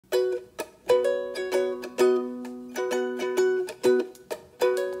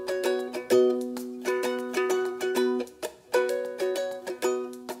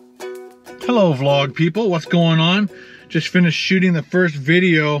Hello vlog people, what's going on? Just finished shooting the first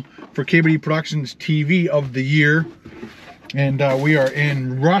video for KBD Productions TV of the year, and we are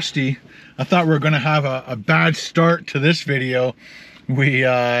in Rusty. I thought we were going to have a bad start to this video.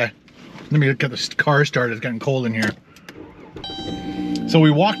 Let me get this car started, it's getting cold in here. So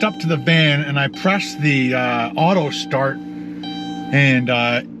we walked up to the van and I pressed the auto start, and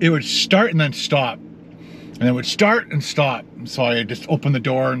it would start and then stop. And it would start and stop. So I just opened the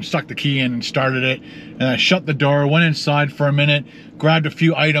door and stuck the key in and started it. And I shut the door, went inside for a minute, grabbed a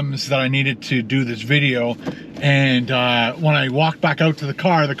few items that I needed to do this video. And when I walked back out to the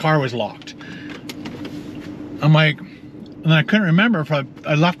car was locked. I'm like, and I couldn't remember if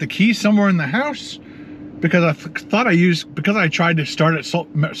I left the key somewhere in the house, because I thought because I tried to start it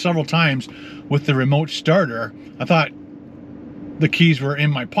several times with the remote starter, I thought the keys were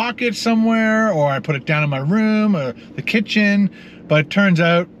in my pocket somewhere, or I put it down in my room or the kitchen. But it turns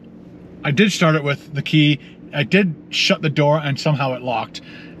out I did start it with the key. I did shut the door and somehow it locked.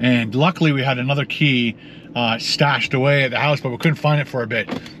 And luckily we had another key stashed away at the house, but we couldn't find it for a bit.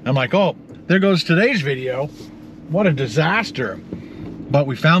 I'm like, oh, there goes today's video. What a disaster. But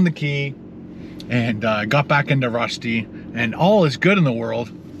we found the key and got back into Rusty, and all is good in the world.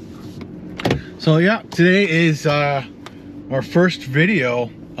 So yeah, today is our first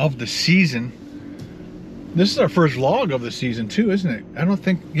video of the season. This is our first vlog of the season too, isn't it? I don't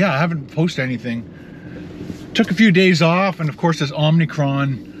think, yeah, I haven't posted anything. Took a few days off, and of course this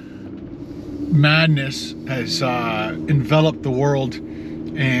Omicron madness has enveloped the world,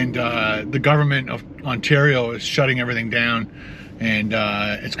 and the government of Ontario is shutting everything down, and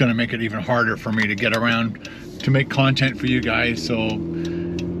it's going to make it even harder for me to get around to make content for you guys. So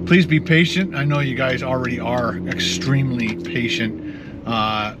please be patient. I know you guys already are extremely patient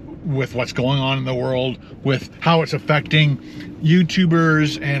with what's going on in the world, with how it's affecting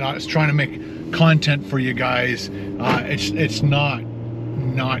YouTubers, and us trying to make content for you guys. It's not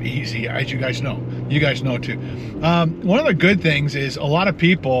easy, as you guys know. You guys know too. One of the good things is a lot of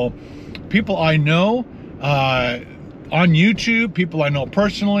people I know on YouTube, people I know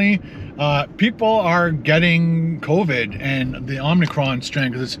personally, people are getting COVID and the Omicron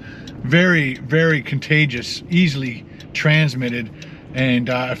strain, because it's very, very contagious, easily transmitted. And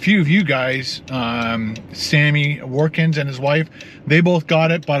a few of you guys, Sammy Workins and his wife, they both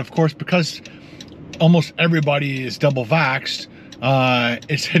got it. But of course, because almost everybody is double vaxxed,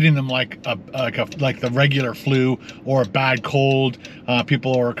 it's hitting them like the regular flu or a bad cold.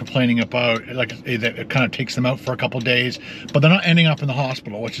 People are complaining about it kind of takes them out for a couple days, but they're not ending up in the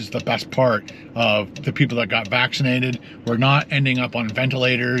hospital, which is the best part of the people that got vaccinated. We're not ending up on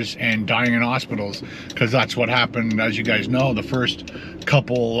ventilators and dying in hospitals, because that's what happened, as you guys know, the first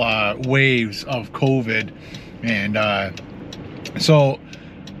couple waves of COVID. And so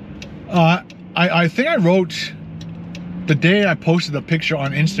I think I wrote the day I posted a picture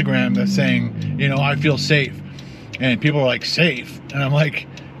on Instagram that's saying, you know, I feel safe, and people are like, safe? And I'm like,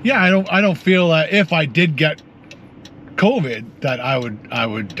 yeah, I don't feel that if I did get COVID that I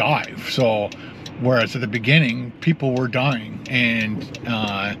would die. So whereas at the beginning people were dying, and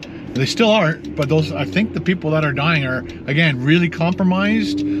they still aren't, but those, I think the people that are dying are, again, really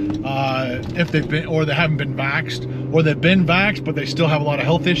compromised, if they've been, or they haven't been vaxxed, or they've been vaxxed but they still have a lot of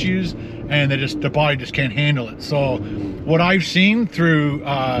health issues, and their body just can't handle it. So what I've seen through,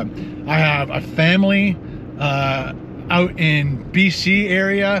 I have a family out in BC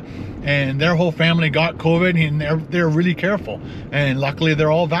area, and their whole family got COVID, and they're really careful, and luckily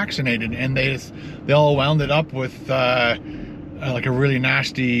they're all vaccinated, and they all wound it up with like a really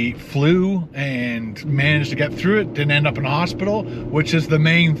nasty flu and managed to get through it, didn't end up in a hospital, which is the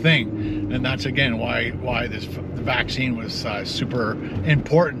main thing. And that's again why the vaccine was super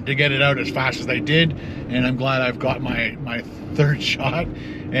important, to get it out as fast as they did. And I'm glad I've got my third shot,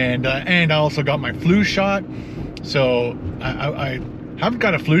 and I also got my flu shot. So I haven't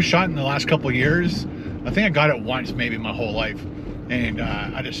got a flu shot in the last couple of years. I think I got it once maybe my whole life, and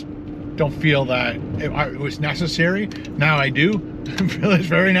I just don't feel that it was necessary. Now I do feel it's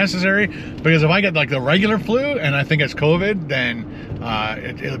very necessary, because if I get like the regular flu and I think it's COVID, then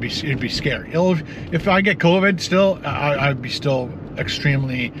it'd be scary. If I get COVID still, I'd be still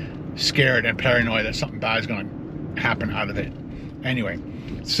extremely scared and paranoid that something bad is going to happen out of it. Anyway,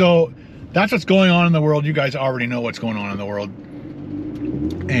 so that's what's going on in the world. You guys already know what's going on in the world,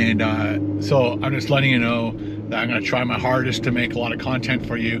 and so I'm just letting you know that I'm going to try my hardest to make a lot of content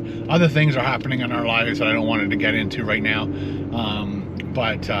for you. Other things are happening in our lives that I don't want to get into right now,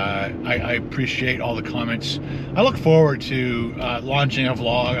 but I appreciate all the comments. I look forward to launching a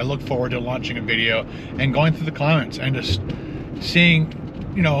vlog. I look forward to launching a video and going through the comments and just seeing,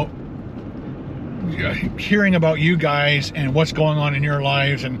 you know, hearing about you guys and what's going on in your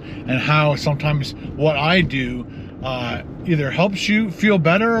lives, and how sometimes what I do either helps you feel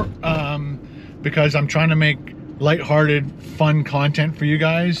better, because I'm trying to make lighthearted, fun content for you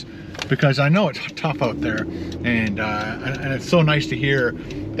guys, because I know it's tough out there, and it's so nice to hear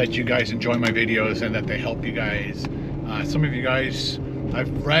that you guys enjoy my videos and that they help you guys. Some of you guys,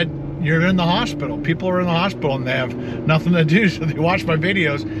 I've read, you're in the hospital. People are in the hospital and they have nothing to do, so they watch my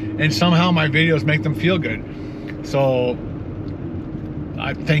videos, and somehow my videos make them feel good. So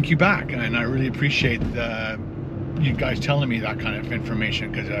I thank you back, and I really appreciate you guys telling me that kind of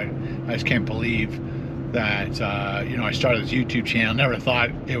information, because I just can't believe that you know, I started this YouTube channel. Never thought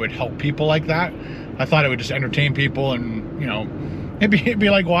it would help people like that. I thought it would just entertain people, and you know, it'd be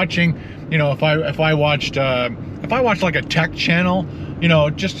like watching, you know, if I watched like a tech channel, you know,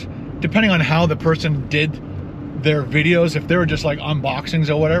 just depending on how the person did their videos, if they were just like unboxings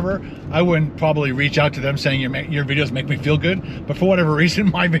or whatever, I wouldn't probably reach out to them saying your videos make me feel good. But for whatever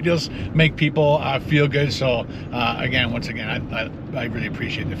reason, my videos make people feel good. So again, once again, I really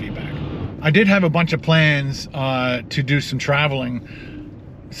appreciate the feedback. I did have a bunch of plans to do some traveling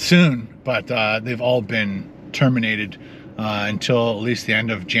soon, but they've all been terminated until at least the end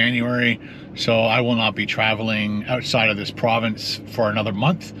of January. So I will not be traveling outside of this province for another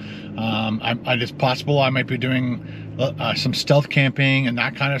month. It's possible I might be doing some stealth camping and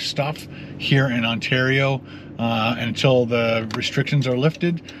that kind of stuff here in Ontario until the restrictions are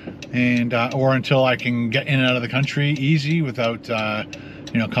lifted, and or until I can get in and out of the country easy without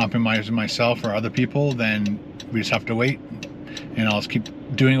you know, compromising myself or other people. Then we just have to wait, and I'll just keep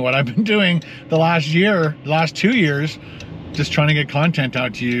doing what I've been doing the last 2 years, just trying to get content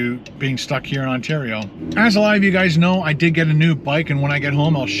out to you, being stuck here in Ontario. As a lot of you guys know, I did get a new bike, and when I get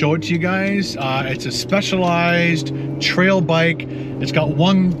home, I'll show it to you guys. It's a specialized trail bike. It's got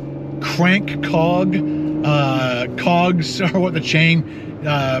one crank cog, cogs are what the chain,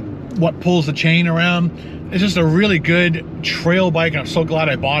 what pulls the chain around. It's just a really good trail bike, and I'm so glad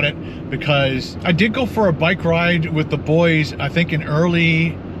I bought it, because I did go for a bike ride with the boys, I think in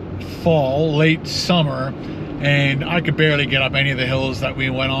early fall, late summer, and I could barely get up any of the hills that we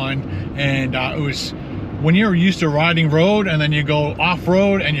went on. And it was, when you're used to riding road and then you go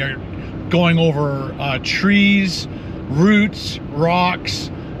off-road and you're going over trees, roots, rocks,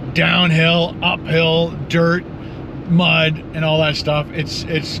 downhill, uphill, dirt, mud, and all that stuff,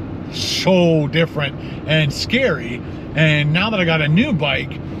 it's so different and scary. And now that I got a new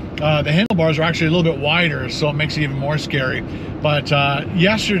bike, the handlebars are actually a little bit wider, so it makes it even more scary. But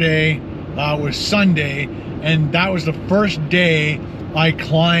yesterday was Sunday, and that was the first day I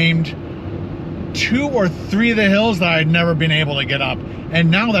climbed 2 or 3 of the hills that I'd never been able to get up.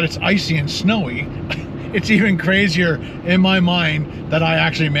 And now that it's icy and snowy, it's even crazier in my mind that I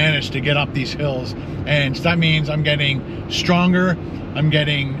actually managed to get up these hills. And so that means I'm getting stronger, I'm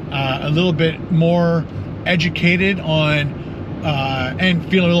getting a little bit more educated on and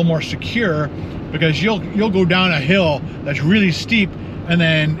feeling a little more secure, because you'll go down a hill that's really steep, and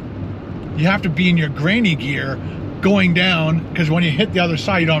then you have to be in your granny gear going down, because when you hit the other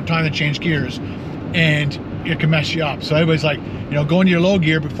side, you don't have time to change gears, and it can mess you up. So everybody's like, you know, go into your low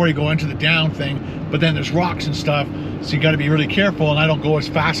gear before you go into the down thing, but then there's rocks and stuff, so you got to be really careful. And I don't go as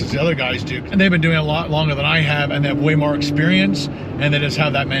fast as the other guys do, and they've been doing it a lot longer than I have, and they have way more experience, and they just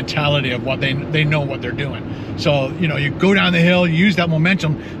have that mentality of what they know what they're doing. So, you know, you go down the hill, you use that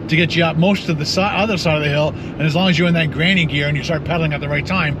momentum to get you up most of the other side of the hill, and as long as you're in that granny gear and you start pedaling at the right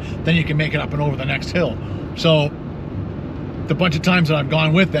time, then you can make it up and over the next hill. So the bunch of times that I've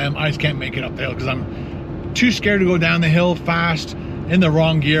gone with them, I just can't make it up the hill because I'm too scared to go down the hill fast in the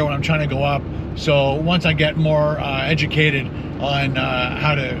wrong gear when I'm trying to go up. So once I get more educated on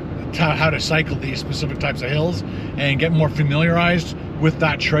how to cycle these specific types of hills and get more familiarized with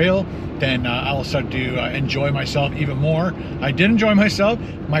that trail, then I'll start to enjoy myself even more. I did enjoy myself.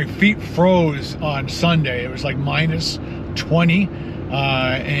 My feet froze on Sunday. It was like minus 20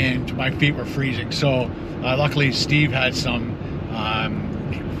 and my feet were freezing. So luckily Steve had some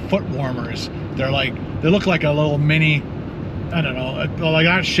foot warmers. They look like a little mini, I don't know, like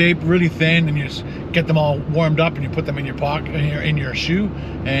that shape, really thin, and you just get them all warmed up and you put them in your pocket, in your shoe,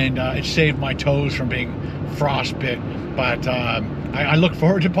 and it saved my toes from being frostbit. But I look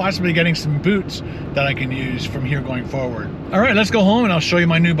forward to possibly getting some boots that I can use from here going forward. All right, let's go home and I'll show you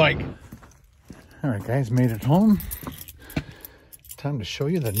my new bike. All right, guys, made it home. Time to show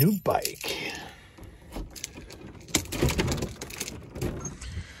you the new bike.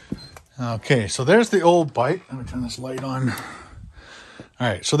 Okay, so there's the old bike. Let me turn this light on. All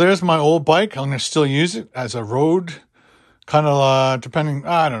right, so there's my old bike. I'm going to still use it as a road kind of depending,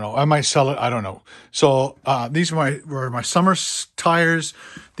 I don't know, I might sell it, I don't know. So these were my summer tires.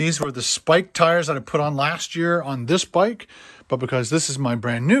 These were the spike tires that I put on last year on this bike, but because this is my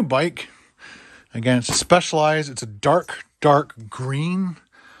brand new bike, again, it's a Specialized. It's a dark green.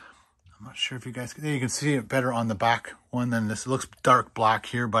 I'm not sure if you guys you can see it better on the back one than this. It looks dark black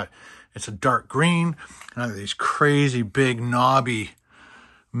here, but it's a dark green. And I have these crazy big knobby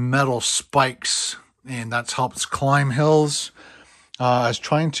metal spikes, and that's helps climb hills. I was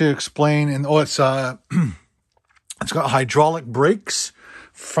trying to explain, and it's got hydraulic brakes,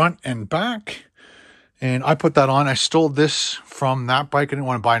 front and back. And I put that on. I stole this from that bike. I didn't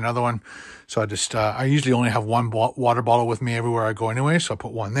want to buy another one. So I just, I usually only have one water bottle with me everywhere I go anyway. So I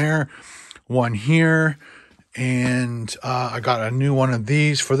put one there, one here. And I got a new one of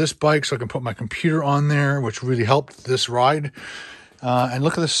these for this bike so I can put my computer on there, which really helped this ride. And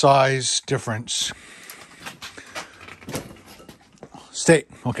look at the size difference. Stay.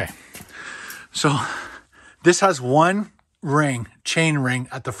 Okay. So this has one ring, chain ring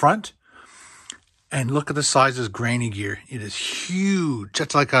at the front. And look at the size of this granny gear. It is huge.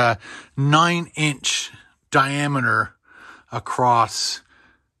 It's like a 9-inch diameter across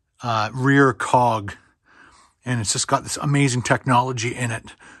rear cog. And it's just got this amazing technology in it.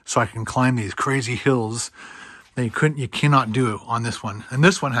 So I can climb these crazy hills that you cannot do on this one. And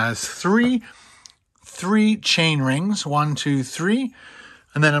this one has three chain rings, 1, 2, 3.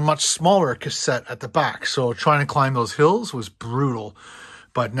 And then a much smaller cassette at the back. So trying to climb those hills was brutal.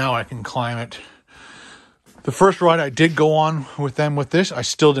 But now I can climb it. The first ride I did go on with them with this, I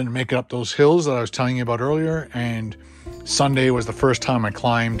still didn't make it up those hills that I was telling you about earlier. And Sunday was the first time I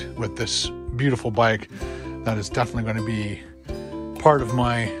climbed with this beautiful bike. That is definitely going to be part of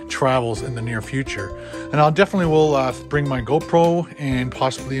my travels in the near future. And I'll definitely will bring my GoPro and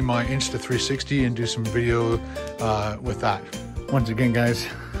possibly my Insta360 and do some video with that. Once again, guys,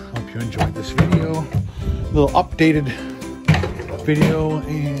 hope you enjoyed this video. A little updated video,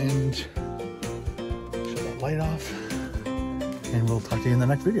 and light off, and we'll talk to you in the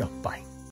next video. Bye.